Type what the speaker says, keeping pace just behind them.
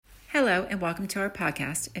Hello and welcome to our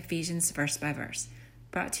podcast, Ephesians Verse by Verse,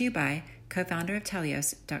 brought to you by co-founder of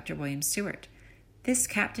Telios, Dr. William Stewart. This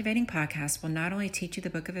captivating podcast will not only teach you the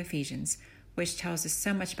book of Ephesians, which tells us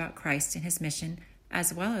so much about Christ and his mission,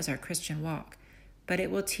 as well as our Christian walk, but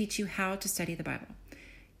it will teach you how to study the Bible,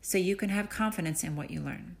 so you can have confidence in what you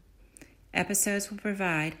learn. Episodes will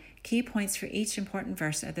provide key points for each important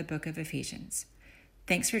verse of the book of Ephesians.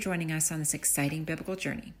 Thanks for joining us on this exciting biblical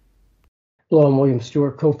journey. Hello, I'm William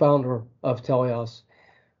Stewart, co-founder of Telios.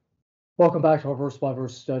 Welcome back to our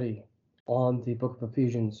verse-by-verse study on the book of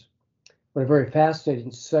Ephesians. We're in a very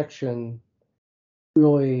fascinating section,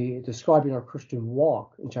 really describing our Christian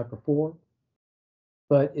walk in chapter 4,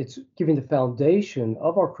 but it's giving the foundation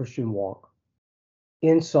of our Christian walk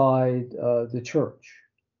inside the church.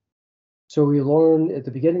 So we learn at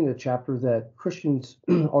the beginning of the chapter that Christians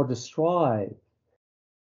are to strive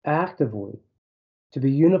actively to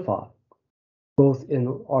be unified, both in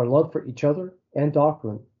our love for each other and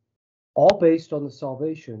doctrine, all based on the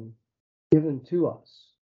salvation given to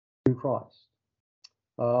us through Christ.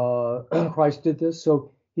 Christ did this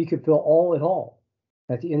so he could fill all in all.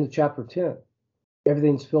 At the end of chapter 10,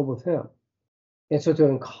 everything's filled with him. And so to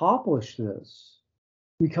accomplish this,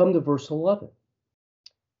 we come to verse 11.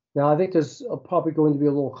 Now, I think there's probably going to be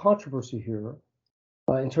a little controversy here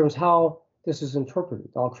in terms of how this is interpreted.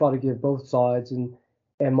 I'll try to give both sides and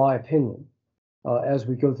my opinion as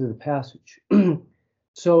we go through the passage.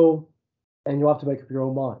 So, and you'll have to make up your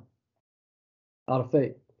own mind out of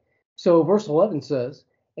faith. So verse 11 says,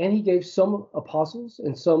 and he gave some apostles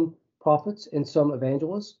and some prophets and some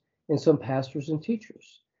evangelists and some pastors and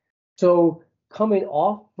teachers. So coming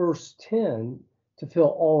off verse 10 to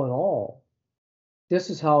fill all in all, this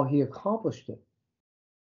is how he accomplished it.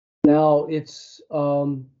 Now, it's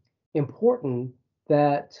important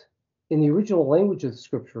that in the original language of the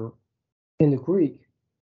scripture, in the Greek,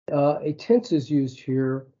 a tense is used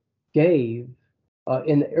here, gave,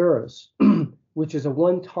 in the aorist, which is a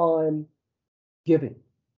one-time giving,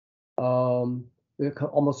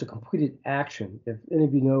 almost a completed action. If any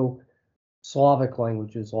of you know Slavic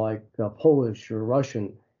languages like Polish or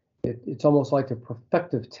Russian, it's almost like the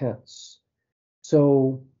perfective tense.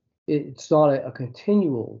 So it's not a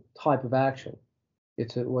continual type of action.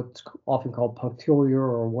 It's what's often called punctiliar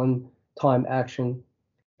or one-time action.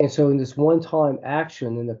 And so in this one-time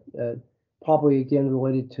action, and probably again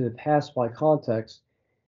related to the past by context,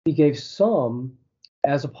 he gave some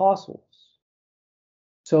as apostles.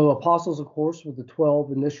 So apostles, of course, were the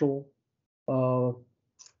 12 initial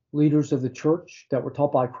leaders of the church that were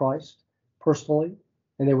taught by Christ personally,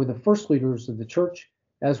 and they were the first leaders of the church,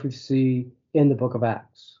 as we see in the book of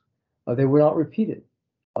Acts. They were not repeated.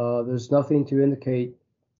 There's nothing to indicate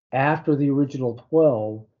after the original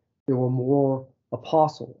 12, there were more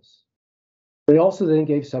apostles. They also then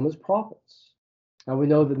gave some as prophets. Now we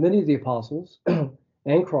know that many of the apostles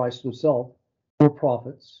and Christ himself were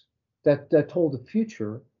prophets that told the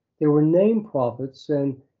future. They were named prophets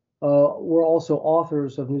and were also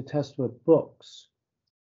authors of New Testament books.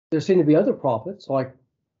 There seem to be other prophets like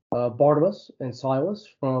Barnabas and Silas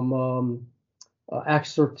from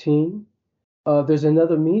Acts 13. There's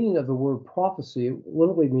another meaning of the word prophecy. It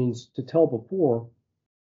literally means to tell before,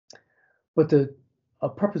 but the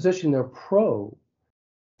preposition there, pro,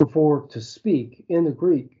 before to speak, in the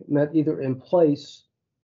Greek meant either in place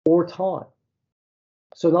or time.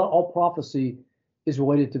 So not all prophecy is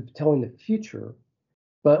related to telling the future,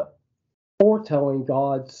 but foretelling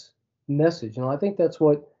God's message. And I think that's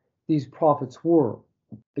what these prophets were,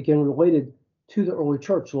 again, related to the early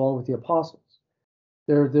church along with the apostles.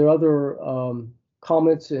 There are other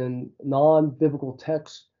comments in non-biblical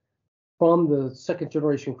texts from the second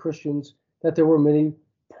generation Christians that there were many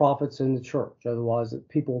prophets in the church. Otherwise, that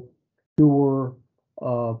people who were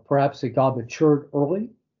perhaps that God matured early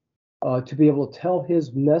to be able to tell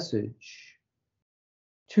his message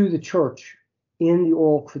to the church in the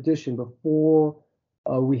oral tradition before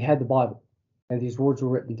we had the Bible and these words were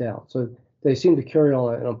written down. So they seem to carry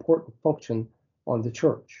on an important function on the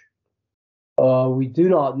church. We do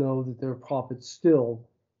not know that there are prophets still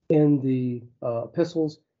in the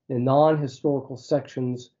epistles, in non-historical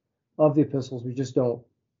sections of the epistles. We just don't,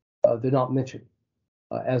 they're not mentioned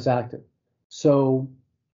as active. So,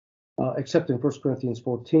 except in 1 Corinthians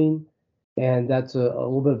 14, and that's a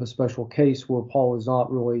little bit of a special case where Paul is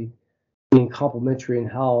not really being complimentary in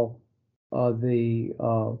how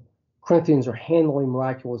the Corinthians are handling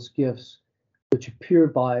miraculous gifts, which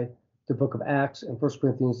appeared by the book of Acts and 1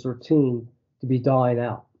 Corinthians 13 to be dying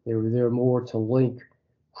out. They were there more to link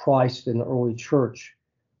Christ in the early church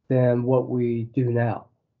than what we do now,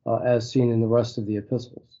 as seen in the rest of the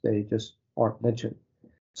epistles. They just aren't mentioned.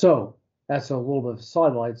 So that's a little bit of a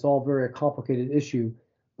sidelight. It's all very a complicated issue,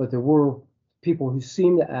 but there were people who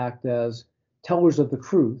seemed to act as tellers of the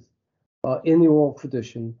truth in the oral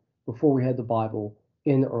tradition before we had the Bible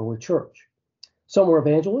in the early church. Some were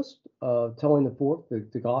evangelists, telling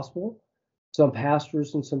the gospel, some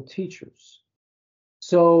pastors, and some teachers.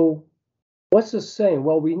 So what's this saying?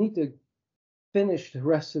 Well, we need to finish the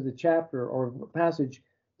rest of the chapter or passage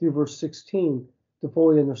through verse 16 to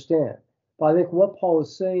fully understand. But I think what Paul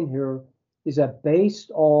is saying here is that based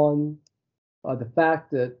on the fact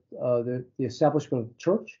that the establishment of the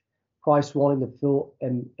church, Christ wanting to fill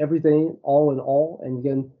and everything, all in all, and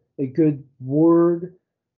again, a good word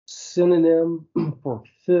synonym for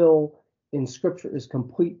fill in Scripture is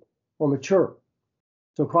complete or mature.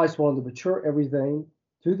 So Christ wanted to mature everything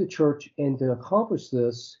through the church, and to accomplish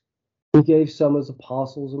this, he gave some as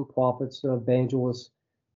apostles and prophets and evangelists,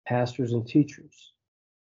 pastors and teachers.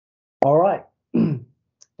 All right,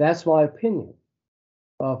 that's my opinion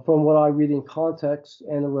from what I read in context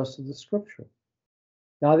and the rest of the Scripture.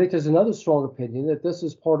 Now, I think there's another strong opinion that this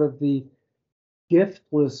is part of the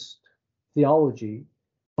giftless theology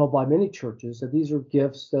held by many churches, that these are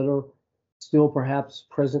gifts that are still perhaps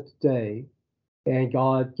present today, and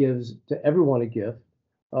God gives to everyone a gift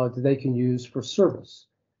that they can use for service.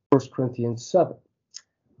 1 Corinthians 7.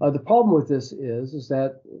 The problem with this is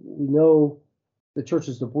that we know the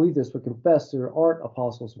churches that believe this but confess there aren't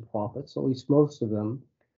apostles and prophets, at least most of them,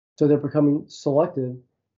 so they're becoming selective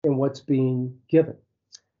in what's being given.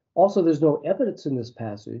 Also, there's no evidence in this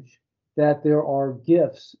passage that there are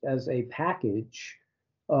gifts as a package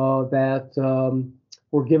that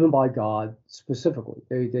were given by God specifically.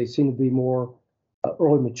 They seem to be more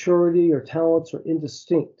early maturity or talents or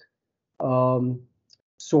indistinct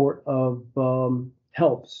sort of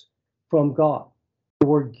helps from God. The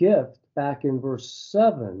word gift back in verse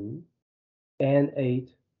 7 and 8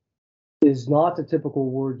 is not the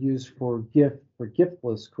typical word used for gift, for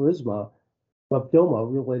giftless, charisma, but pneuma,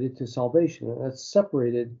 related to salvation. And that's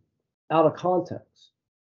separated out of context.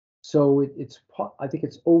 So I think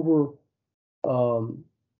it's over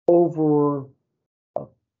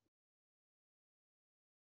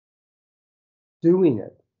doing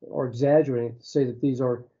it or exaggerating it to say that these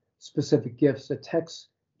are specific gifts. The text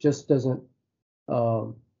just doesn't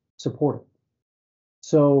support it.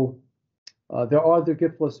 So there are other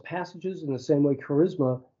giftless passages in the same way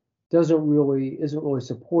charisma isn't really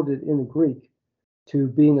supported in the Greek to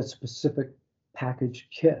being a specific package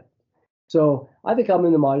gift. So I think I'm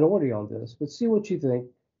in the minority on this, but see what you think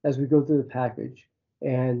as we go through the package,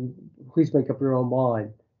 and please make up your own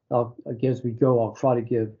mind. Again, as we go, I'll try to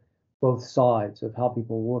give both sides of how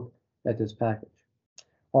people look at this package.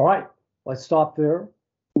 All right, let's stop there.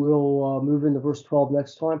 We'll move into verse 12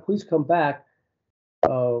 next time. Please come back.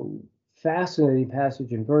 Fascinating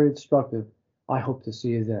passage and very instructive. I hope to see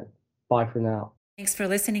you then. Bye for now. Thanks for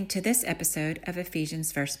listening to this episode of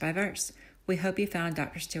Ephesians Verse by Verse. We hope you found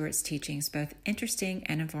Dr. Stewart's teachings both interesting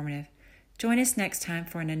and informative. Join us next time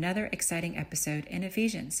for another exciting episode in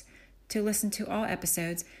Ephesians. To listen to all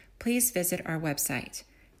episodes, please visit our website,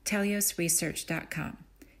 teliosresearch.com.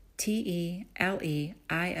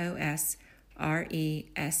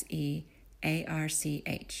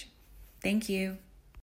 TELEIOSRESEARCH. Thank you.